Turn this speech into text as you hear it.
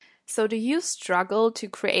So do you struggle to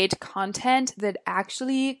create content that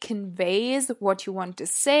actually conveys what you want to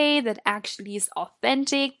say, that actually is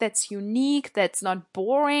authentic, that's unique, that's not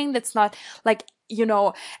boring, that's not like,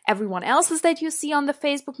 everyone else's that you see on the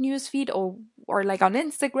Facebook newsfeed or like on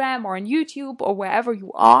Instagram or on YouTube or wherever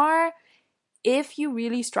you are? If you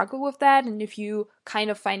really struggle with that and if you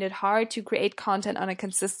kind of find it hard to create content on a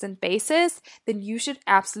consistent basis, then you should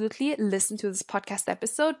absolutely listen to this podcast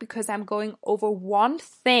episode, because I'm going over one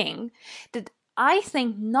thing that I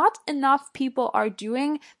think not enough people are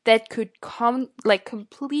doing that could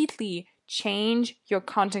completely change your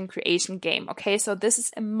content creation game. Okay, so this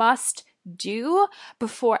is a must do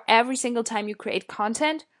before every single time you create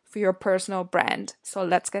content for your personal brand. So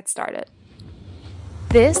let's get started.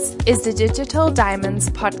 This is the Digital Diamonds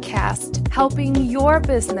podcast, helping your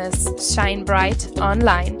business shine bright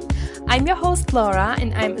online. I'm your host, Laura,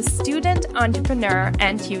 and I'm a student, entrepreneur,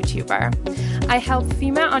 and YouTuber. I help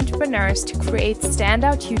female entrepreneurs to create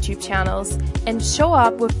standout YouTube channels and show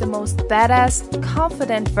up with the most badass,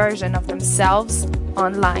 confident version of themselves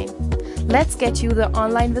online. Let's get you the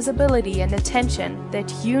online visibility and attention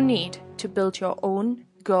that you need to build your own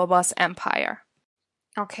girl boss empire.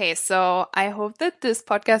 Okay, so I hope that this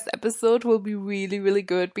podcast episode will be really, really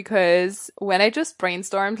good, because when I just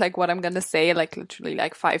brainstormed like what I'm gonna say, like literally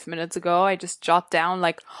like 5 minutes ago, I just jot down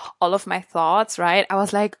like all of my thoughts, right? I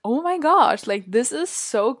was like, oh my gosh, like this is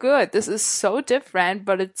so good. This is so different,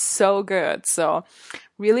 but it's so good. So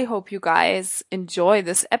really hope you guys enjoy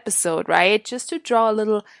this episode, right? Just to draw a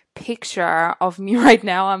little picture of me right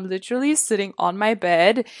now, I'm literally sitting on my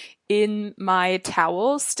bed in my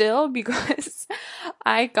towel still, because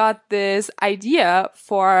I got this idea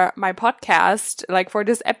for my podcast, like for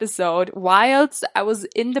this episode, whilst I was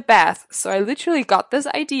in the bath. So I literally got this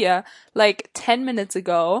idea like 10 minutes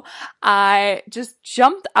ago. I just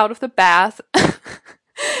jumped out of the bath.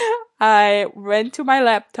 I went to my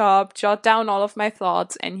laptop, jot down all of my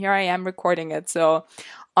thoughts, and here I am recording it. So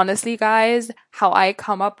honestly, guys, how I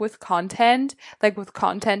come up with content, like with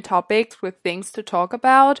content topics, with things to talk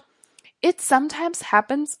about, it sometimes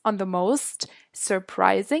happens on the most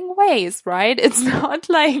surprising ways, right? It's not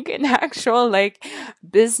like an actual like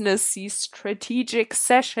businessy strategic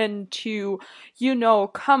session to,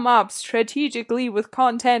 come up strategically with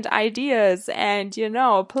content ideas and,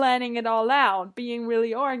 planning it all out, being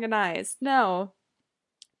really organized. No.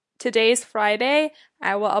 Today's Friday.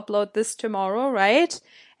 I will upload this tomorrow, right?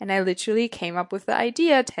 And I literally came up with the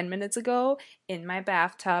idea 10 minutes ago in my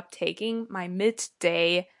bathtub, taking my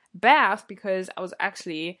midday bath, because I was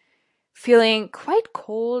actually feeling quite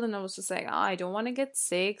cold and I was just like, I don't want to get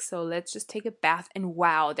sick, so let's just take a bath. And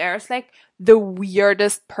wow, there's like the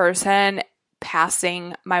weirdest person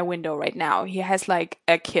passing my window right now. He has like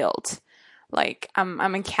a kilt. Like I'm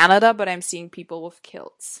in Canada, but I'm seeing people with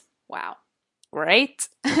kilts. Wow. Great.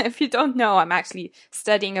 If you don't know, I'm actually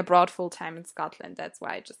studying abroad full time in Scotland. That's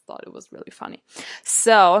why I just thought it was really funny.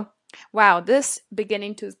 So, wow, this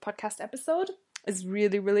beginning to this podcast episode is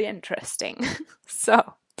really, really interesting.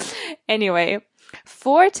 So, anyway,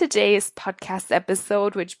 for today's podcast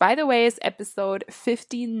episode, which by the way is episode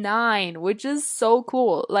 59, which is so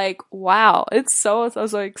cool. Like, wow, it's so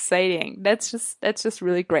exciting. That's just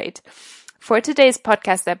really great. For today's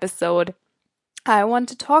podcast episode, I want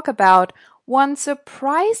to talk about one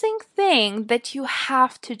surprising thing that you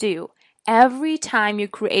have to do every time you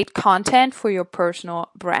create content for your personal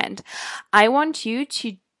brand. I want you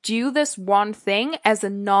to do this one thing as a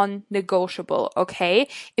non-negotiable, okay?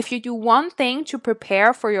 If you do one thing to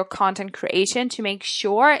prepare for your content creation, to make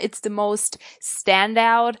sure it's the most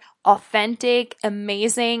standout, authentic,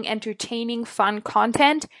 amazing, entertaining, fun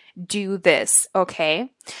content, do this,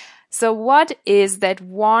 okay? So what is that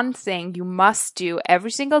one thing you must do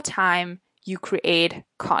every single time you create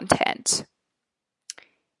content?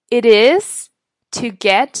 It is to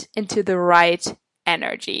get into the right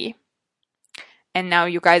energy. And now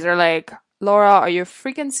you guys are like, Laura, are you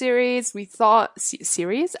freaking serious?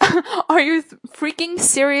 Serious? Are you freaking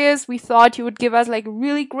serious? We thought you would give us like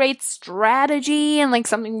really great strategy and like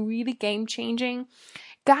something really game changing.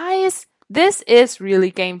 Guys, this is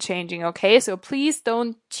really game changing, okay? So please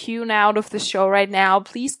don't tune out of the show right now.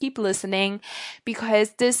 Please keep listening,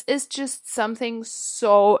 because this is just something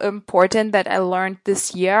so important that I learned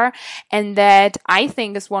this year, and that I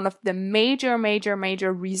think is one of the major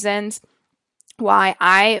reasons why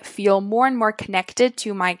I feel more and more connected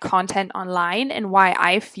to my content online, and why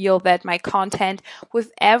I feel that my content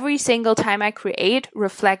with every single time I create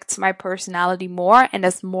reflects my personality more and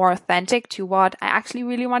is more authentic to what I actually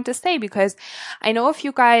really want to say. Because I know if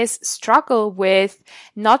you guys struggle with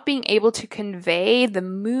not being able to convey the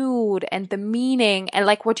mood and the meaning and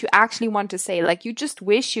like what you actually want to say, like you just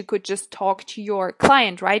wish you could just talk to your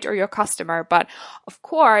client, right? Or your customer. But of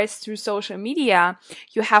course, through social media,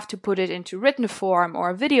 you have to put it into written form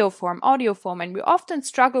or video form, audio form. And we often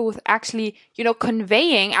struggle with actually,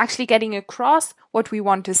 conveying, actually getting across what we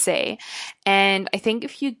want to say. And I think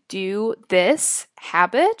if you do this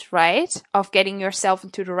habit, right, of getting yourself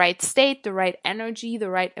into the right state, the right energy, the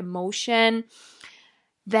right emotion,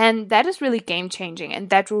 then that is really game changing, and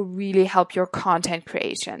that will really help your content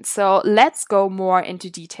creation. So let's go more into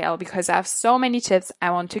detail because I have so many tips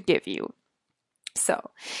I want to give you.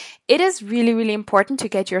 So it is really, really important to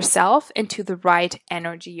get yourself into the right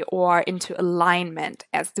energy or into alignment,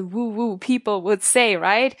 as the woo-woo people would say,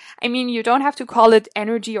 right? I mean, you don't have to call it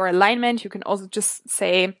energy or alignment. You can also just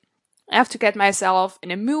say, I have to get myself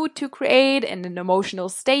in a mood to create, in an emotional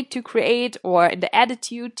state to create, or in the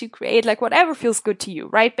attitude to create, like whatever feels good to you,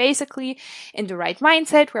 right? Basically in the right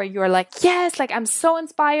mindset where you're like, yes, like I'm so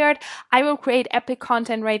inspired. I will create epic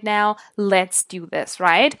content right now. Let's do this,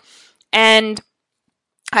 right? And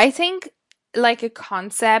I think like a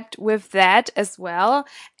concept with that as well,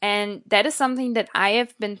 and that is something that I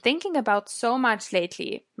have been thinking about so much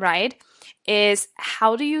lately, right? Is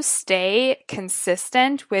how do you stay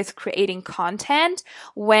consistent with creating content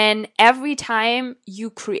when every time you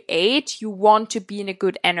create, you want to be in a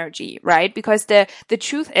good energy, right? Because the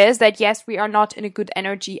truth is that yes, we are not in a good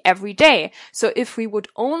energy every day. So if we would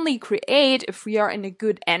only create if we are in a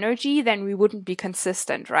good energy, then we wouldn't be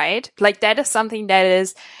consistent, right? Like that is something that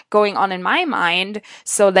is going on in my mind.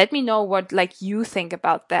 So let me know what like you think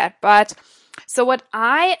about that. But so what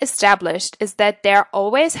I established is that there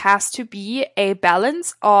always has to be a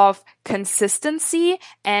balance of consistency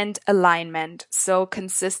and alignment. So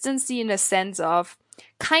consistency in a sense of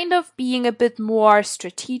kind of being a bit more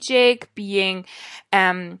strategic, being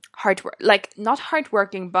not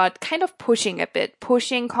hardworking, but kind of pushing a bit,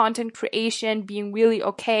 pushing content creation, being really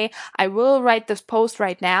okay, I will write this post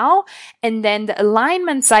right now. And then the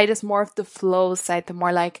alignment side is more of the flow side, the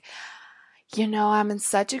more like, I'm in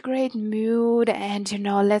such a great mood and,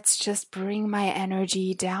 let's just bring my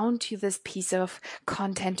energy down to this piece of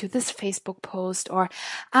content, to this Facebook post, or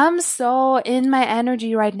I'm so in my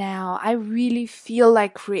energy right now. I really feel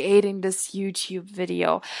like creating this YouTube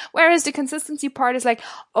video. Whereas the consistency part is like,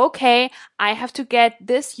 okay, I have to get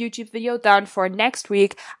this YouTube video done for next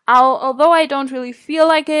week. Although I don't really feel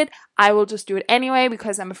like it, I will just do it anyway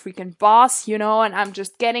because I'm a freaking boss, and I'm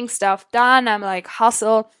just getting stuff done. I'm like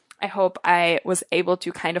hustle. I hope I was able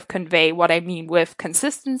to kind of convey what I mean with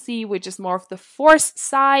consistency, which is more of the force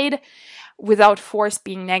side, without force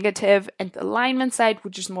being negative, and the alignment side,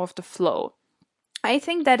 which is more of the flow. I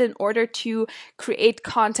think that in order to create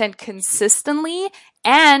content consistently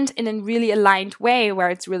and in a really aligned way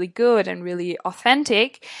where it's really good and really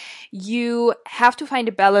authentic, you have to find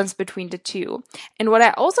a balance between the two. And what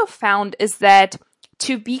I also found is that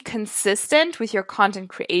to be consistent with your content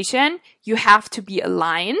creation, you have to be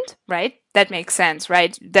aligned, right? That makes sense,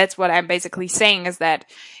 right? That's what I'm basically saying, is that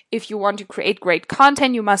if you want to create great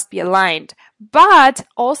content, you must be aligned. But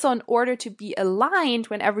also in order to be aligned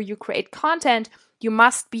whenever you create content, you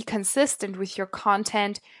must be consistent with your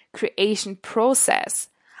content creation process.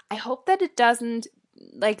 I hope that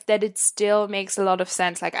it still makes a lot of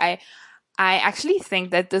sense. Like I actually think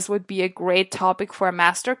that this would be a great topic for a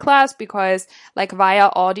masterclass because like via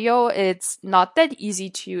audio, it's not that easy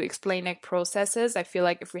to explain like processes. I feel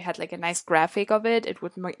like if we had like a nice graphic of it, it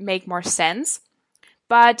would make more sense.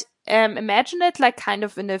 But imagine it like kind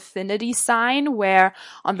of an affinity sign where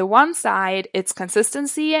on the one side it's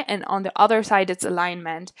consistency and on the other side it's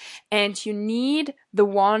alignment. And you need the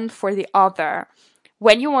one for the other.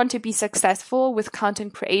 When you want to be successful with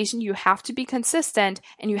content creation, you have to be consistent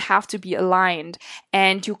and you have to be aligned.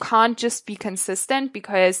 And you can't just be consistent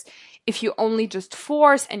because if you only just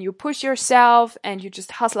force and you push yourself and you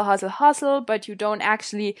just hustle, but you don't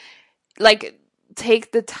actually like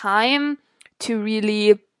take the time to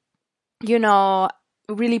really,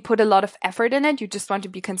 really put a lot of effort in it. You just want to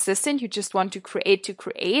be consistent. You just want to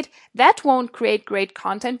create, that won't create great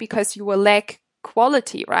content because you will lack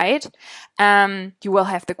quality, right? You will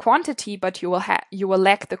have the quantity, but you will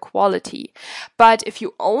lack the quality. But if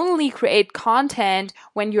you only create content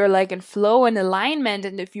when you're like in flow and alignment,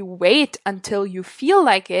 and if you wait until you feel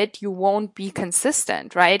like it, you won't be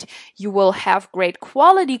consistent, right? You will have great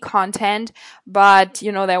quality content, but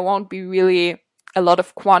there won't be really a lot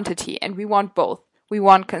of quantity, and we want both. We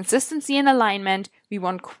want consistency and alignment. We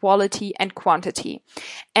want quality and quantity.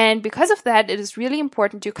 And because of that, it is really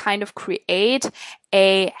important to kind of create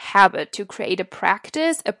a habit, to create a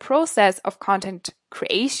practice, a process of content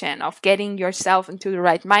creation, of getting yourself into the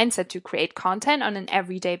right mindset to create content on an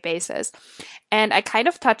everyday basis. And I kind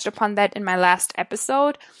of touched upon that in my last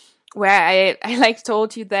episode, where I like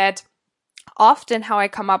told you that often how I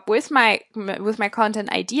come up with my content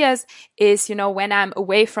ideas is, when I'm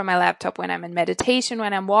away from my laptop, when I'm in meditation,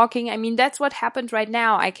 when I'm walking. I mean, that's what happened right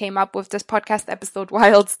now. I came up with this podcast episode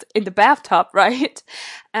whilst in the bathtub, right?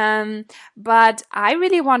 But I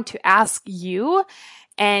really want to ask you,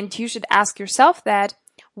 and you should ask yourself that,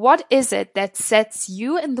 what is it that sets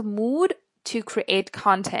you in the mood to create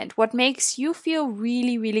content? What makes you feel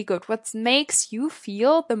really, really good? What makes you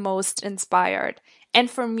feel the most inspired? And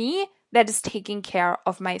for me, that is taking care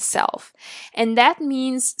of myself. And that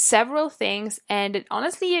means several things. And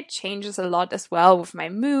it changes a lot as well with my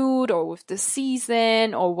mood or with the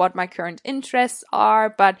season or what my current interests are.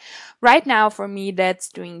 But right now for me, that's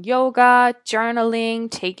doing yoga,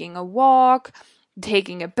 journaling, taking a walk,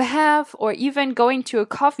 taking a bath, or even going to a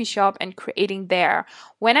coffee shop and creating there.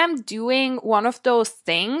 When I'm doing one of those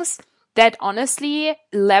things, that honestly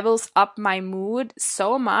levels up my mood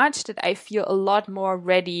so much that I feel a lot more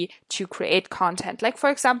ready to create content. Like, for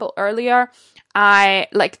example, earlier I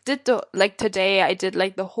today I did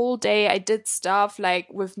like the whole day. I did stuff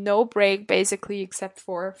like with no break basically, except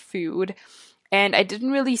for food. And I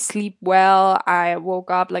didn't really sleep well. I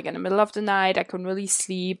woke up like in the middle of the night. I couldn't really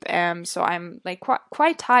sleep. So I'm like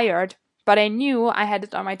quite tired, but I knew I had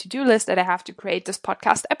it on my to-do list that I have to create this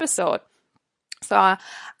podcast episode. So I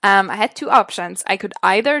had two options. I could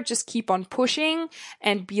either just keep on pushing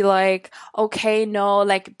and be like, okay, no,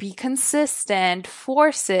 like be consistent,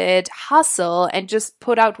 force it, hustle, and just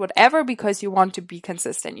put out whatever because you want to be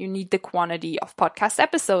consistent. You need the quantity of podcast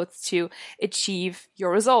episodes to achieve your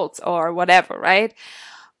results or whatever, right?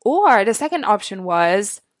 Or the second option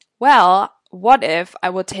was, well, what if I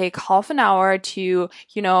would take half an hour to,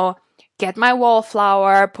 get my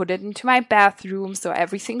wallflower, put it into my bathroom so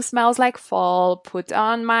everything smells like fall, put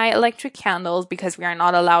on my electric candles because we are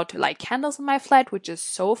not allowed to light candles in my flat, which is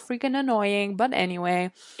so freaking annoying. But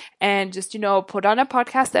anyway, and just, put on a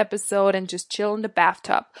podcast episode and just chill in the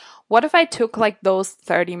bathtub. What if I took like those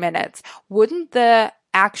 30 minutes? Wouldn't the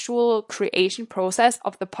actual creation process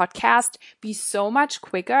of the podcast be so much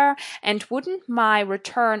quicker? And wouldn't my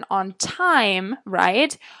return on time,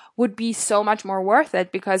 right, would be so much more worth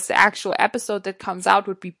it because the actual episode that comes out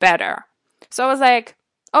would be better? So I was like,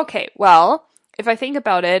 okay, well, if I think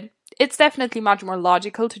about it, it's definitely much more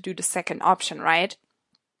logical to do the second option, right?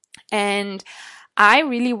 And I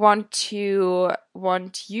really want you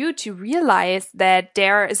to realize that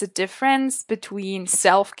there is a difference between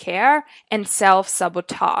self-care and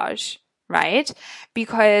self-sabotage, right?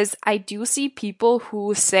 Because I do see people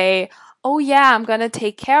who say, oh yeah, I'm gonna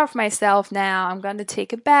take care of myself now. I'm gonna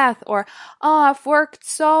take a bath. Or, oh, I've worked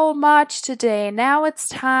so much today. Now it's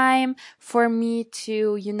time for me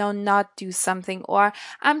to, not do something. Or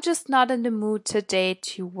I'm just not in the mood today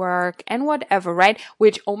to work and whatever, right?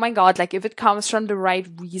 Which, oh my God, like if it comes from the right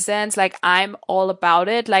reasons, like I'm all about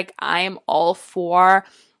it. Like I'm all for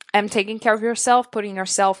taking care of yourself, putting your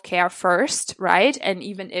self-care first, right? And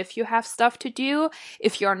even if you have stuff to do,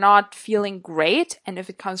 if you're not feeling great and if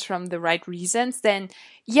it comes from the right reasons, then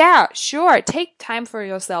yeah, sure, take time for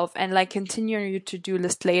yourself and like continue your to-do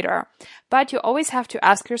list later. But you always have to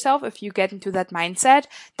ask yourself, if you get into that mindset,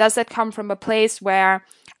 does that come from a place where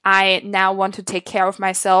I now want to take care of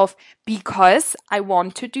myself because I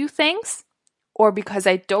want to do things or because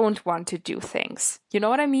I don't want to do things? You know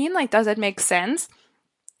what I mean? Like, does that make sense?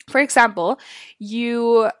 For example,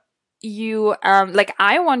 I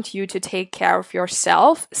want you to take care of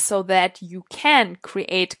yourself so that you can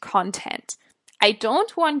create content. I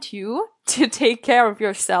don't want you to take care of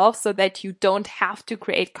yourself so that you don't have to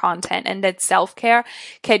create content and that self-care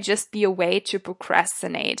can just be a way to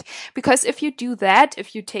procrastinate. Because if you do that,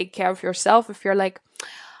 if you take care of yourself, if you're like,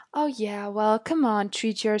 oh yeah, well, come on,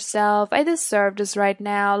 treat yourself. I deserve this right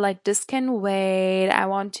now. Like, this can wait. I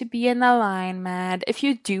want to be in alignment. If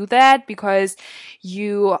you do that because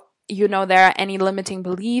you there are any limiting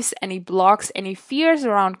beliefs, any blocks, any fears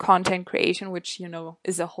around content creation, which,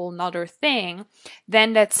 is a whole nother thing,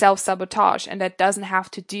 then that's self-sabotage, and that doesn't have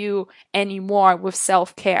to do anymore with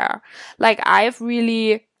self-care. Like I've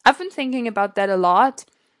been thinking about that a lot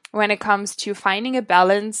when it comes to finding a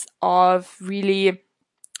balance of really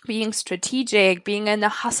being strategic, being in the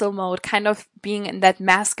hustle mode, kind of being in that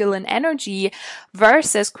masculine energy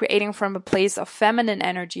versus creating from a place of feminine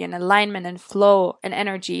energy and alignment and flow and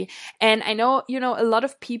energy. And I know, a lot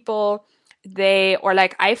of people,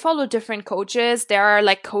 I follow different coaches. There are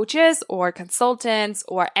like coaches or consultants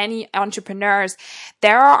or any entrepreneurs.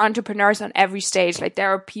 There are entrepreneurs on every stage. Like there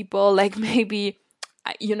are people like maybe,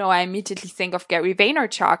 I immediately think of Gary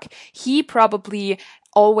Vaynerchuk. He probably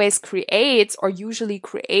always creates or usually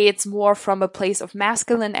creates more from a place of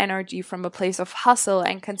masculine energy, from a place of hustle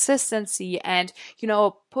and consistency and,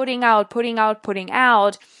 putting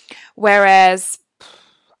out. Whereas,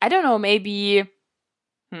 I don't know, maybe,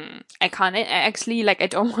 I can't actually, I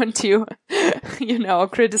don't want to,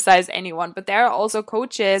 criticize anyone, but there are also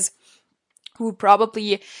coaches who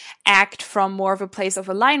probably act from more of a place of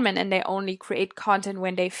alignment and they only create content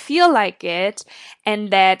when they feel like it.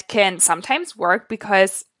 And that can sometimes work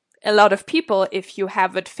because a lot of people, if you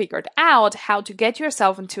have it figured out how to get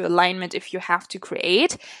yourself into alignment, if you have to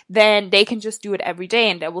create, then they can just do it every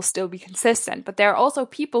day and they will still be consistent. But there are also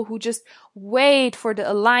people who just wait for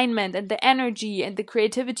the alignment and the energy and the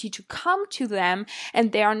creativity to come to them,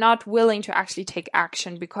 and they are not willing to actually take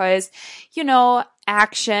action because,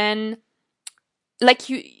 action,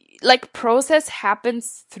 process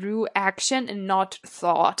happens through action and not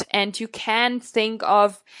thought. And you can think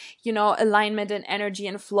of, alignment and energy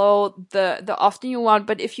and flow the often you want,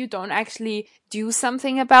 but if you don't actually do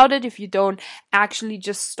something about it, if you don't actually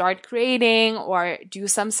just start creating or do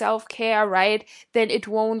some self-care, right, then it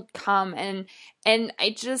won't come. And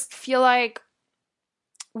I just feel like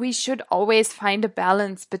we should always find a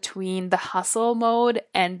balance between the hustle mode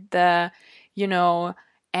and the,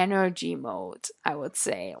 energy mode, I would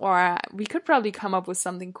say. Or we could probably come up with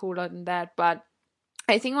something cooler than that. But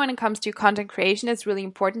I think when it comes to content creation, it's really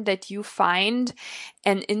important that you find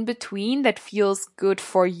an in-between that feels good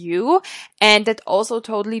for you. And that also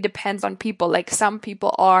totally depends on people. Like some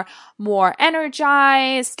people are more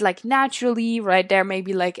energized, like naturally, right? They're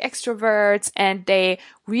maybe like extroverts and they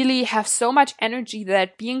really have so much energy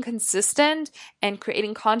that being consistent and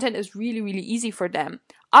creating content is really, really easy for them.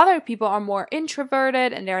 Other people are more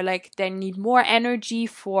introverted and they need more energy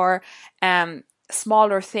for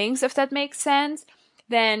smaller things, if that makes sense.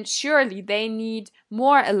 Then surely they need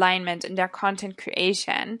more alignment in their content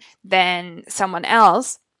creation than someone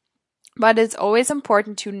else. But it's always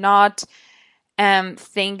important to not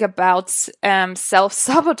think about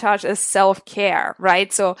self-sabotage as self-care,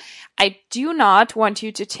 right? So I do not want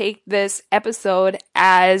you to take this episode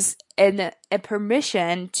as a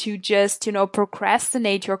permission to just,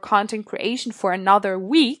 procrastinate your content creation for another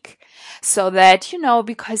week so that,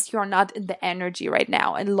 because you're not in the energy right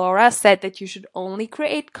now. And Laura said that you should only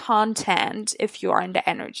create content if you are in the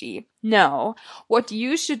energy. No, what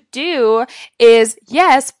you should do is,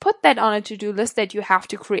 yes, put that on a to-do list that you have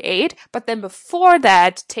to create, but then before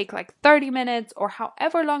that, take 30 minutes or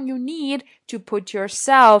however long you need to put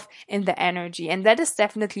yourself in the energy. And that is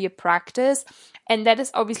definitely a practice. And that is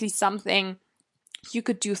obviously something you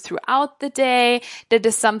could do throughout the day. That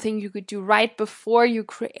is something you could do right before you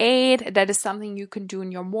create. That is something you can do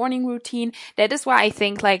in your morning routine. That is why I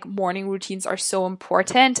think morning routines are so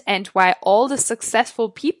important and why all the successful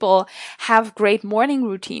people have great morning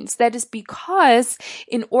routines. That is because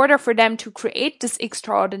in order for them to create this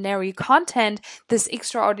extraordinary content, this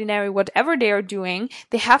extraordinary whatever they are doing,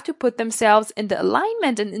 they have to put themselves in the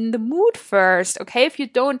alignment and in the mood first. Okay. If you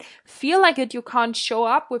don't feel like it, you can't show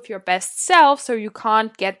up with your best self. So you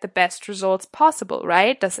can't get the best results possible,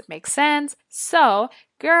 right? Does it make sense? So,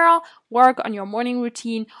 girl, work on your morning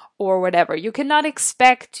routine or whatever. You cannot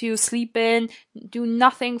expect to sleep in, do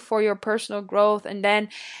nothing for your personal growth, and then,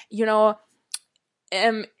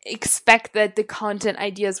 expect that the content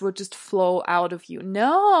ideas will just flow out of you.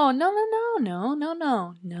 No,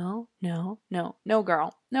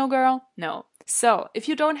 girl, no. So, if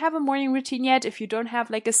you don't have a morning routine yet, if you don't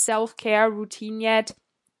have a self-care routine yet,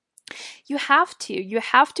 you have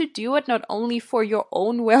to do it not only for your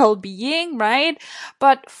own well-being, right?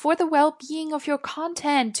 But for the well-being of your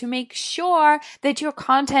content, to make sure that your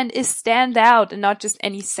content is stand out and not just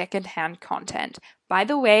any secondhand content. By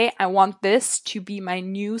the way, I want this to be my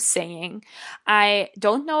new saying. I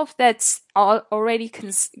don't know if that's already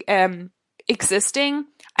existing.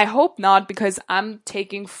 I hope not, because I'm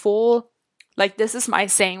taking full Like, this is my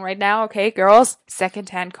saying right now, okay, girls?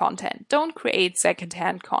 Secondhand content. Don't create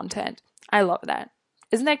secondhand content. I love that.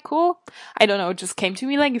 Isn't that cool? I don't know, it just came to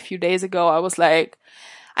me like a few days ago. I was like,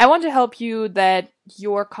 I want to help you that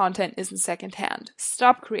your content isn't secondhand.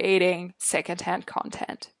 Stop creating secondhand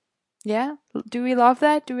content. Yeah? Do we love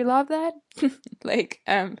that? Do we love that? Like,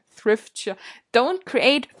 thrift shop. Don't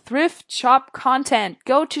create thrift shop content.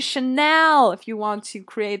 Go to Chanel if you want to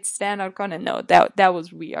create standout content. No, that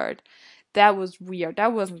was weird. That was weird.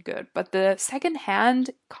 That wasn't good. But the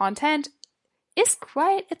secondhand content it's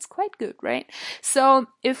quite good, right? So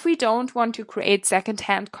if we don't want to create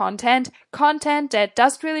secondhand content that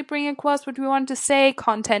doesn't really bring across what we want to say,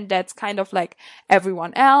 content that's kind of like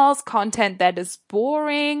everyone else, content that is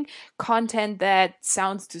boring, content that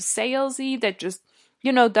sounds too salesy, that just,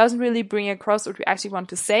 doesn't really bring across what we actually want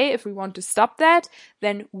to say. If we want to stop that,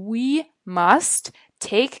 then we must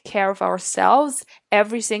take care of ourselves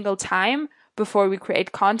every single time before we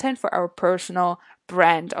create content for our personal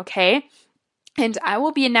brand, okay? And I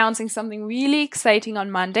will be announcing something really exciting on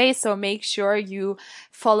Monday, so make sure you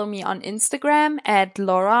follow me on Instagram at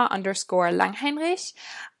Laura_Langheinrich,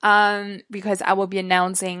 because I will be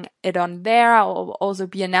announcing it on there. I will also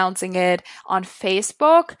be announcing it on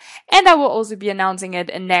Facebook, and I will also be announcing it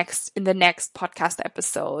in the next podcast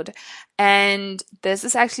episode. And this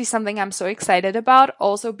is actually something I'm so excited about,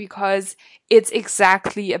 also because it's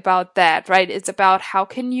exactly about that, right? It's about how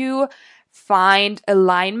can you find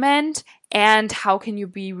alignment and how can you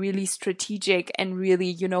be really strategic and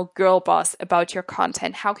really, girl boss about your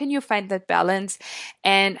content? How can you find that balance?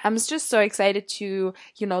 And I'm just so excited to,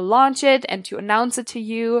 launch it and to announce it to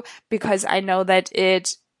you, because I know that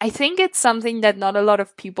I think it's something that not a lot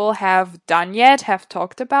of people have done yet, have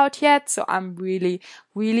talked about yet. So I'm really,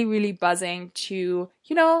 really, really buzzing to,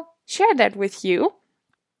 share that with you.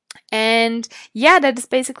 And yeah, that is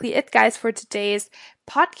basically it, guys, for today's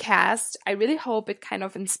podcast. I really hope it kind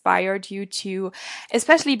of inspired you to,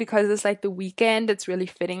 especially because it's like the weekend, it's really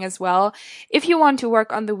fitting as well. If you want to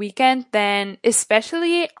work on the weekend, then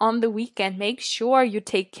especially on the weekend, make sure you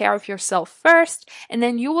take care of yourself first, and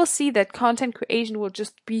then you will see that content creation will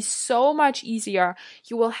just be so much easier.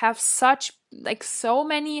 You will have so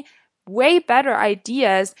many way better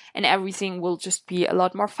ideas, and everything will just be a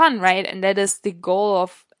lot more fun, right? And that is the goal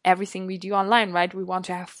of everything we do online, right? We want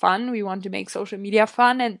to have fun. We want to make social media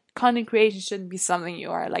fun, and content creation shouldn't be something you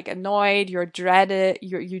are like annoyed, you're dreaded,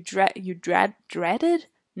 dreaded?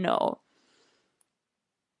 No.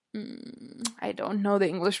 I don't know the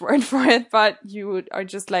English word for it, but you are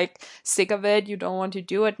just like sick of it. You don't want to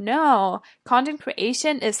do it. No, content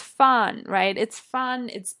creation is fun, right? It's fun.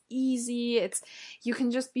 It's easy. You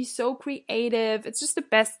can just be so creative. It's just the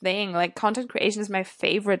best thing. Like, content creation is my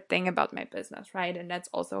favorite thing about my business, right? And that's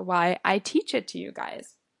also why I teach it to you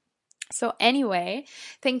guys. So anyway,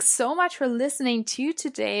 thanks so much for listening to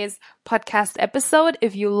today's podcast episode.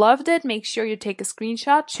 If you loved it, make sure you take a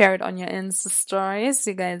screenshot, share it on your Insta stories.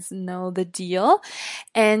 You guys know the deal.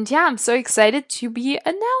 And yeah, I'm so excited to be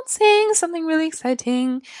announcing something really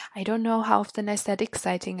exciting. I don't know how often I said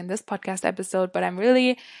exciting in this podcast episode, but I'm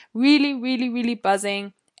really, really, really, really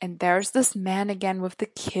buzzing. And there's this man again with the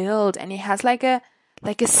kilt, and he has like a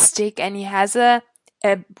stick, and he has a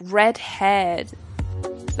red head.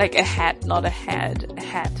 Like a hat, not a head. A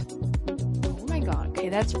hat. Oh my god, okay,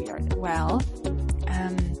 that's weird. Well,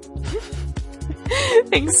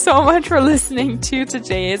 thanks so much for listening to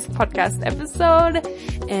today's podcast episode,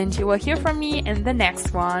 and you will hear from me in the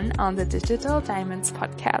next one on the Digital Diamonds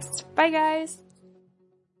podcast. Bye, guys!